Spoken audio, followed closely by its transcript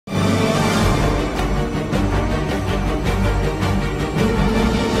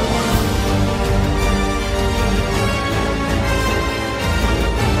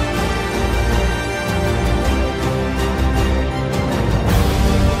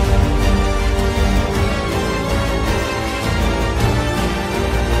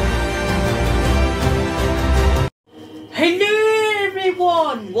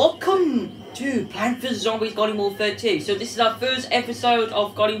Plants vs Zombies Garden Warfare 2. So this is our first episode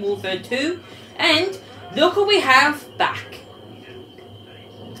of Garden Warfare 2, and look what we have back.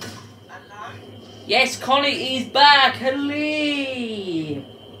 Yes, Connie is back. Hello.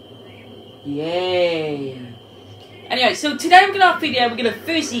 Yay. Anyway, so today we're gonna have a video. We're gonna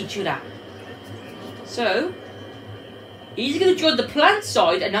face each other. So he's gonna join the plant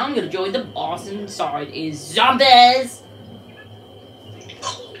side, and I'm gonna join the awesome side. Is zombies.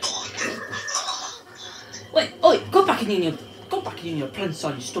 Wait, oi, go back in your plant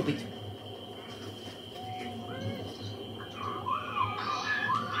side, you stupid.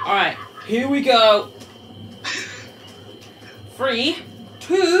 Alright, here we go. 3,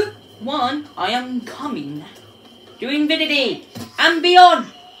 2, 1, I am coming. To infinity and beyond.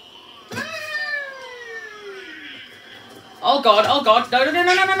 Oh god, no, oh god,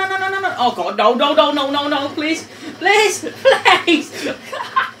 no, please, please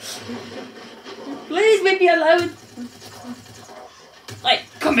leave me alone. Hey,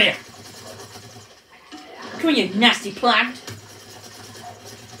 come here, you nasty plant.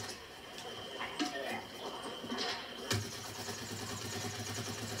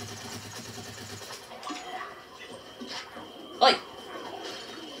 Oi.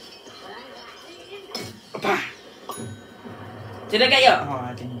 Did I get you? Oh,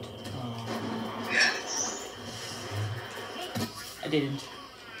 I didn't. Oh. I didn't.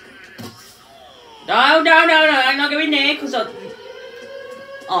 No, I'm not going there because I...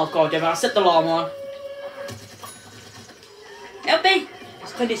 Oh god damn it, I set the alarm on. Help me!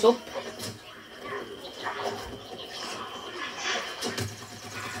 Let's clean this up.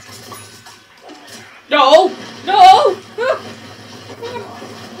 No! No!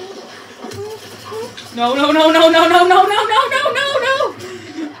 No!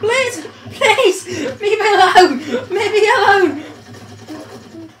 Please! Leave me alone! Leave me alone!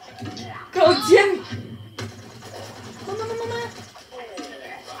 God damn it!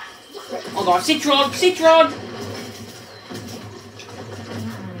 Oh god, Citron!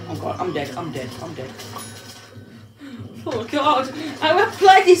 Oh god, I'm dead. Oh god, I haven't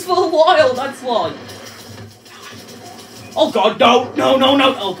played this for a while, that's why. Oh god, no!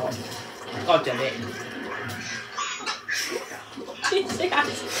 Oh god. God damn it.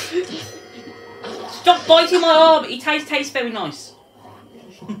 Stop biting my arm! It tastes very nice.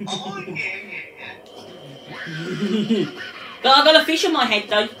 But I got a fish on my head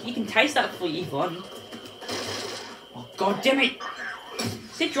though. You can taste that for you if you want. Oh god damn it!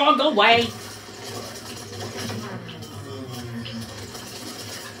 Citron, go away!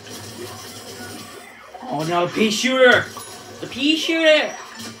 Oh no, pea shooter! The pea shooter!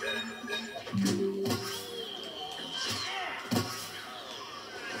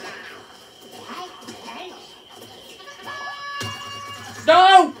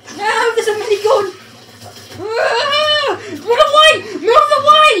 No! There's a minigun! Run away!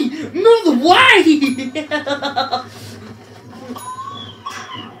 Move the way!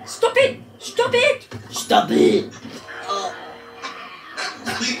 Stop it! Oh.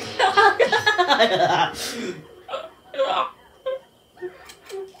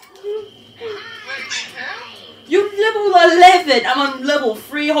 You're level 11, I'm on level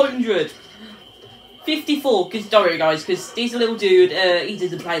 354, because sorry guys, because this little dude, he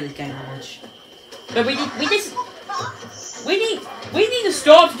doesn't play this game much. But we need to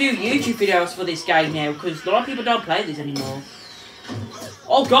start to do YouTube videos for this game now, because a lot of people don't play this anymore.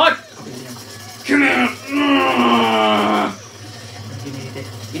 Oh god! Come here!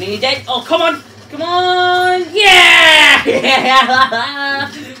 You nearly dead? Oh come on! Yeah!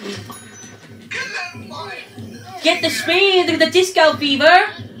 Get the speed, the disco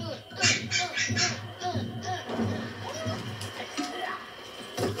fever!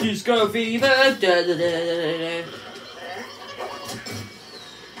 Disco fever!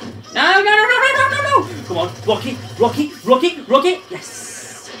 No! Come on, Rocky!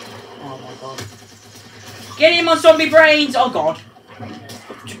 Yes! Oh my god. Get in my zombie brains! Oh god.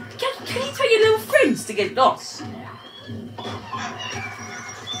 Can you tell your little friends to get lost?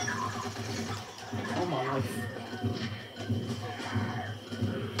 Oh my life.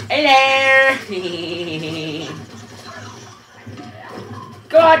 Hello!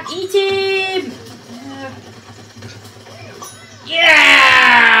 God, eat him!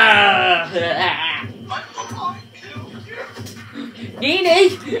 Yeah!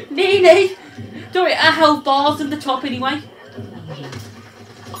 Nene! Don't worry, our health bar's at the top anyway.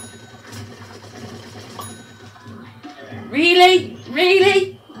 Really?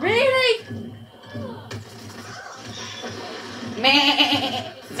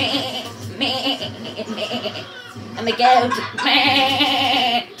 I'm a goat.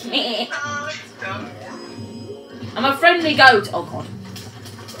 friendly goat. Oh god.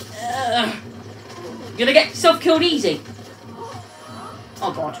 You're gonna get yourself killed easy.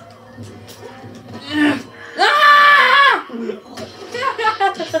 Oh god. Ah!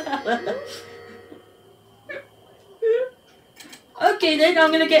 Okay then,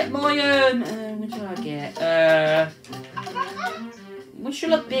 I'm gonna get my what should I get? What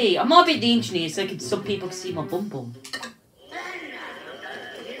should it be? I might be the engineer so some people can see my bum bum.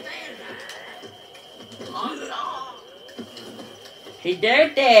 Hey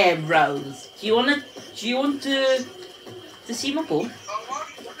there, Rose. Do you want to see my bum?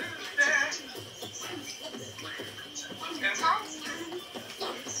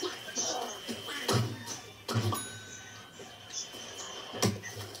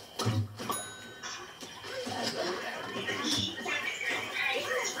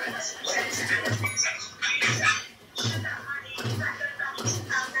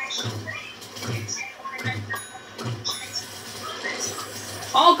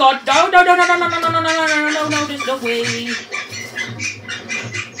 Oh god, no, there's no way.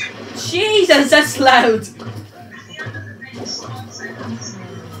 Jesus, that's loud.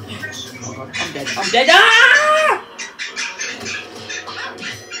 Oh god, I'm dead. Ah!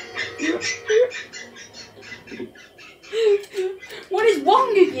 What is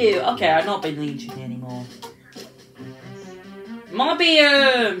wrong with you? Okay, I've not been leeching anymore. Might be,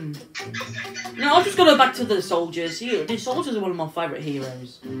 no, I'll just go back to the soldiers. The soldiers are one of my favourite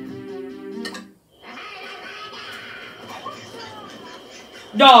heroes.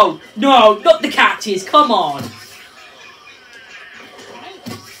 No, not the cactus, come on.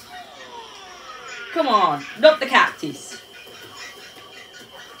 Come on, not the cactus.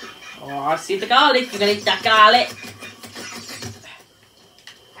 Oh, I see the garlic, you're gonna eat that garlic.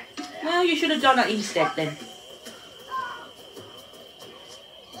 Well, you should have done that instead then.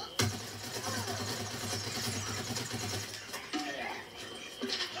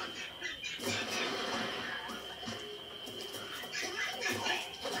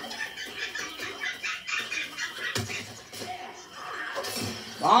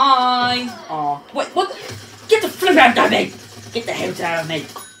 Fine. Oh, wait, what? Get the flip out of me! Get the hell out of me!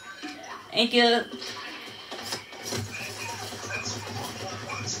 Thank you.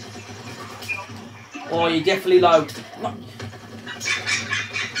 Oh, you're definitely low.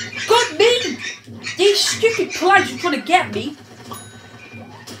 Got me! These stupid plugs are trying to get me.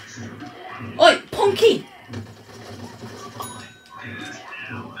 Oi, Punky!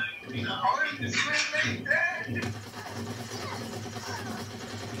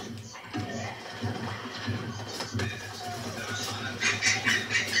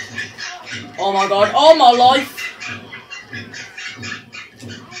 Oh my god, oh my life!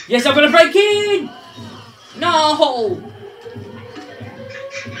 Yes, I'm gonna break in! No!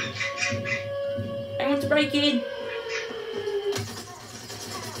 I want to break in!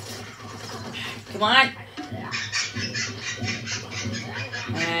 Come on!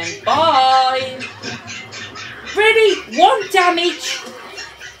 And bye! Ready? 1 damage!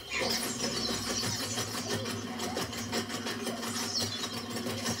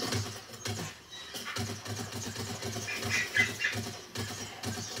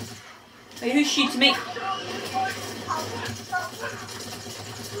 Wait, who's shooting me?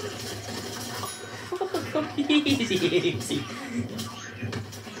 Easy.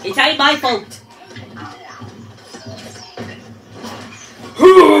 It ain't my fault.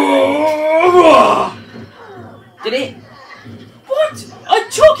 Did it? What? I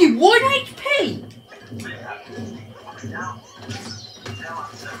took you 1 HP.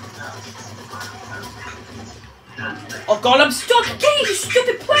 Oh god, I'm stuck again, you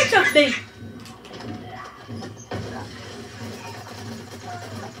stupid plate off me!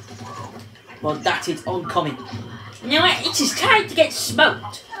 Well, that is oncoming. Now it is time to get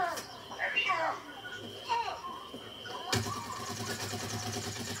smoked.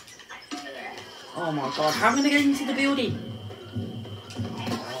 Oh my god, how am I going to get into the building?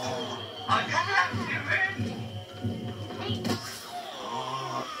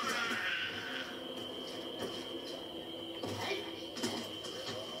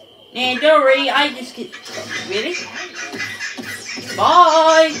 Nah, don't worry, I just get... Really?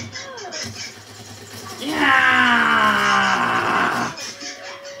 Bye! Yeah!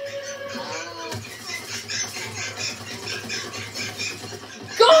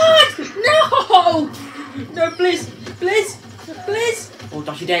 God! No! No, please! Please! Please! Oh,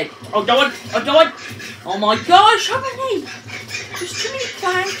 Dash, you're dead. Oh, don't! Oh, don't! Oh my gosh, how many? There's too many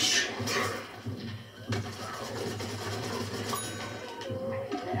planks.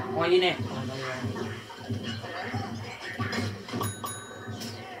 Why are you in it? Oh, no,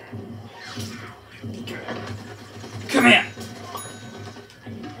 you're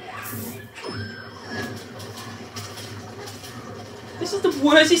This is the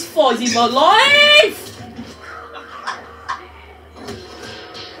worstest fight in my life!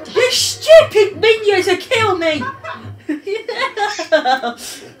 You stupid minions are kill me!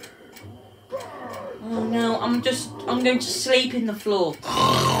 Oh no, I'm going to sleep in the floor.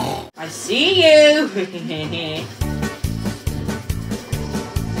 I see you!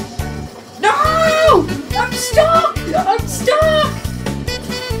 No! I'm stuck! I'm stuck!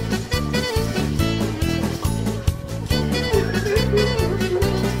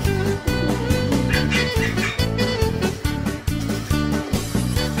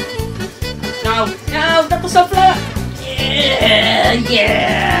 No, not the sunflower! Yeah,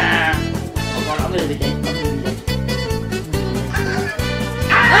 yeah! Oh god, I'm gonna be dead. I'm gonna be dead.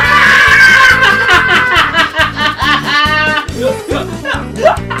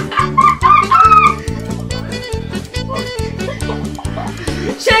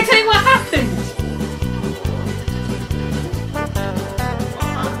 Should I tell you what happened?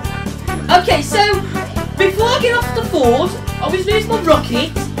 Okay, so before I get off the fort, I was losing my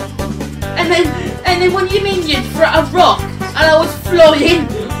rocket. And then one of your minions threw a rock, and I was flying.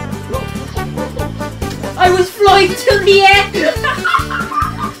 I was flying to the air.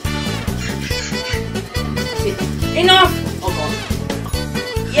 Enough! Oh god.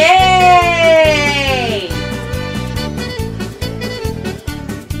 Yay!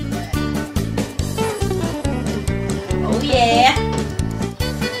 Oh yeah!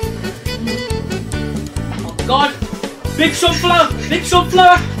 Oh god! Big sunflower! Big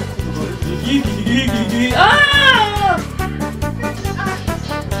sunflower! Ah!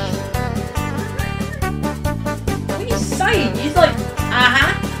 What are you saying? He's like,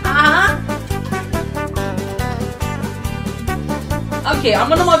 Okay, I'm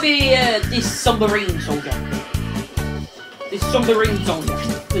gonna be this submarine soldier. This submarine soldier,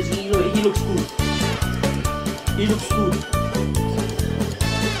 because he looks good. He looks good.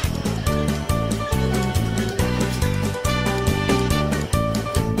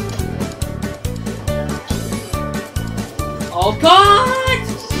 Oh god!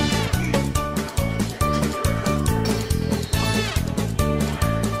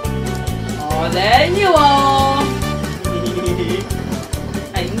 Oh, there you are!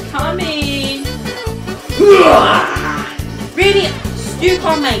 I'm coming! Really? You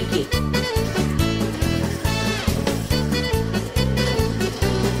can't make it.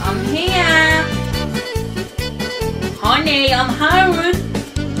 I'm here! Honey, I'm home!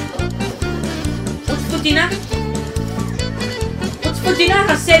 What's for dinner? For dinner,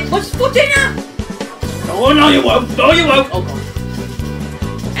 I said, what's for dinner? Oh, no you won't, no you won't. Oh god.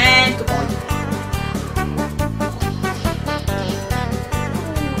 And goodbye.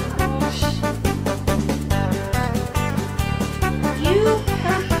 You,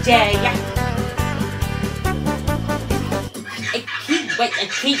 how dare ya? I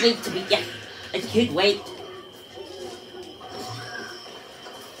can't wait to meet ya. I can't wait.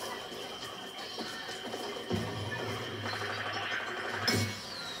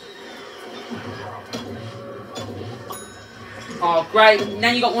 Oh great, now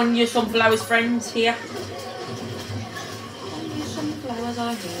you got one of your sunflowers friends here. One of your sunflowers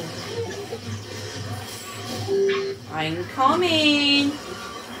are here. I'm coming.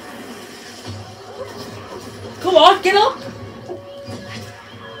 Come on, get up.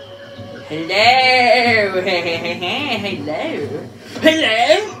 Hello. Hello. Hello.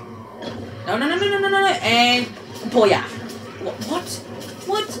 No. And boya. What?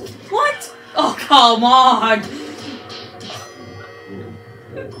 Oh come on.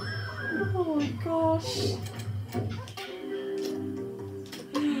 Oh my gosh.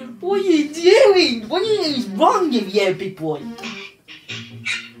 What are you doing? What is wrong with you, big boy?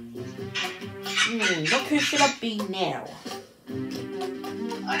 What who should I be now?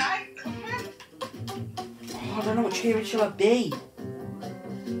 Oh, I don't know what cheering should I be.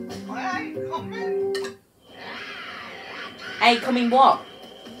 Hey, coming what?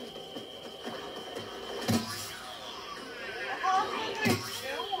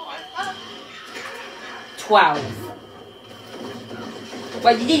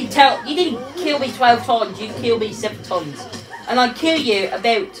 Well, you didn't kill me 12 times, you killed me 7 times. And I kill you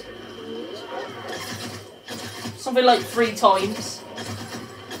about something like 3 times.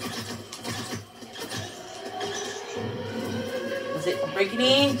 Is it breaking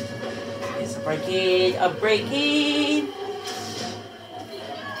in? It's breaking, I'm breaking.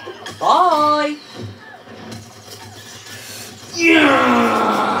 Bye.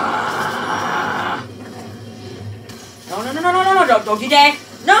 Yeah. No, don't you dare!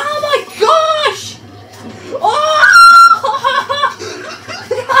 No, my gosh! Oh!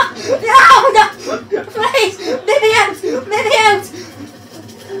 No, please, let me out!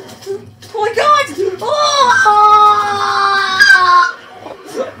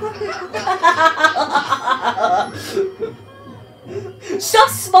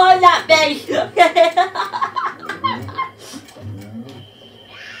 Smile at me!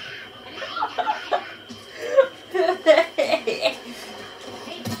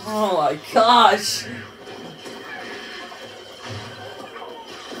 Oh my gosh!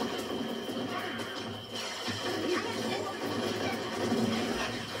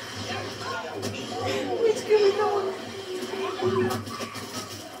 What's going on?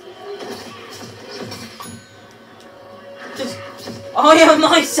 Just, I am on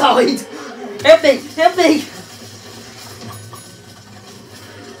my side! Help me! Help me!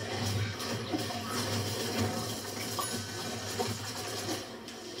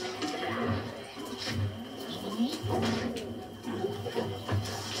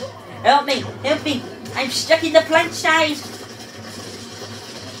 Help me! Help me! I'm stuck in the plant side!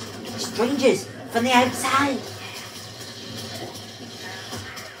 Strangers from the outside!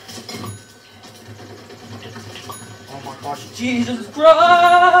 Oh my gosh, Jesus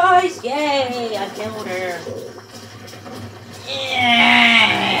Christ! Yay! I killed her!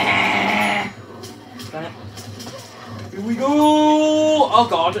 Yeah! Got it. Here we go! Oh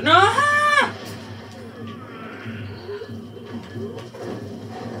god, no!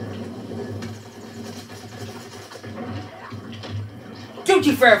 Don't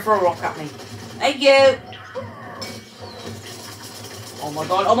you throw a rock at me. Thank you. Oh my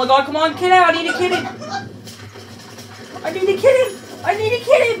god, come on, kill him. I need to kill him. I need to kill him. I need to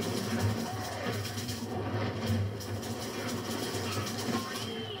kill him.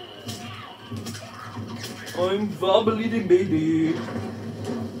 I'm vomiting, baby.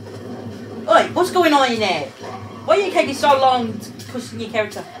 Oi, what's going on in there? Why are you taking so long pushing your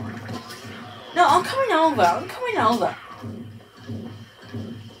character? No, I'm coming over. I'm coming over.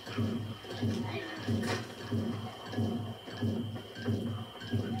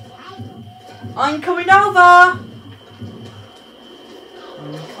 I'm coming over!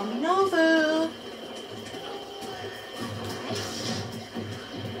 I'm coming over!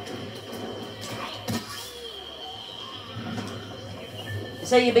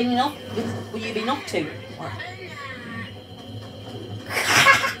 So you've been up? What you been up to?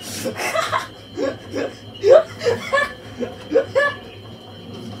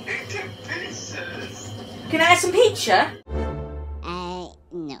 Can I have some pizza?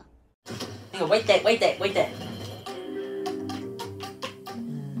 No. Hang on, wait there.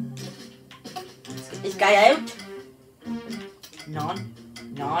 Is guy out? Non.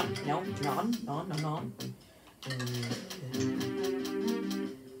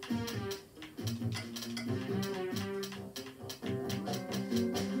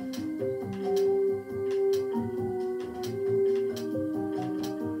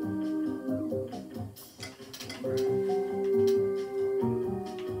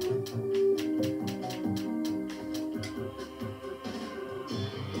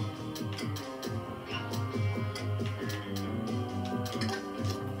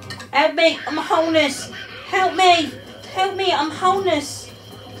 Help me, I'm homeless. Help me, I'm homeless.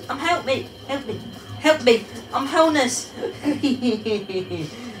 Help me, I'm homeless.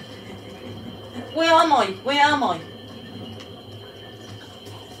 Where am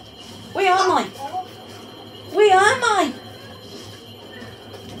I?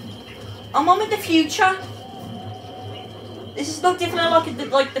 I'm in the future. This is not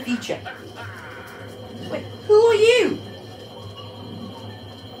different like the future. Wait, who are you?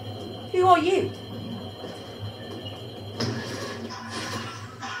 Who are you?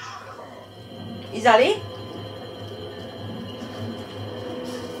 Is that it?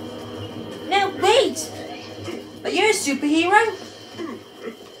 No, wait! Are you a superhero?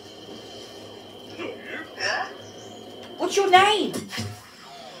 What's your name?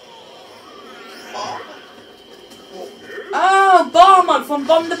 Oh, Barman from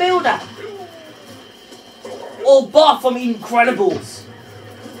Bomb the Builder. Or Bob from Incredibles.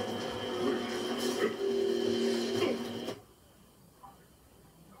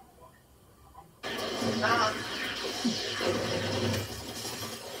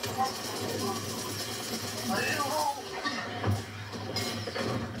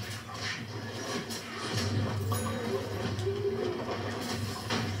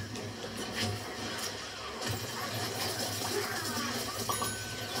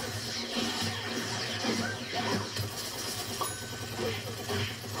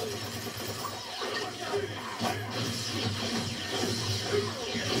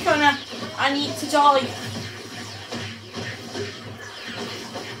 Connor, I need to die.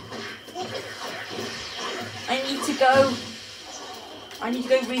 I need to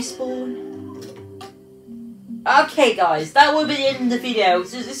go respawn. Okay guys, that will be the end of the video.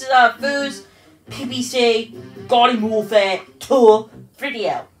 So this is our first PVZ Garden Warfare Tour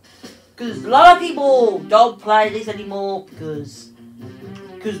video. Because a lot of people don't play this anymore because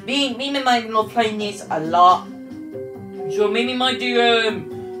me and my mate love playing this a lot. So maybe might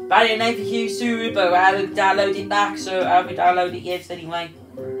do Banner Name for you soon, but I haven't downloaded it back, so I haven't downloaded it yet anyway.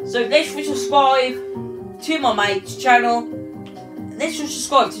 So let's subscribe to my mate's channel. Let's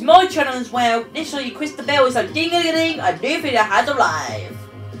subscribe to my channel as well. Make sure you press the bell, it's like ding-a-ding, a new video has arrived.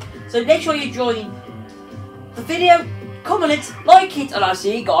 So make sure you join the video, comment it, like it, and I'll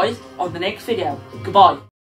see you guys on the next video. Goodbye.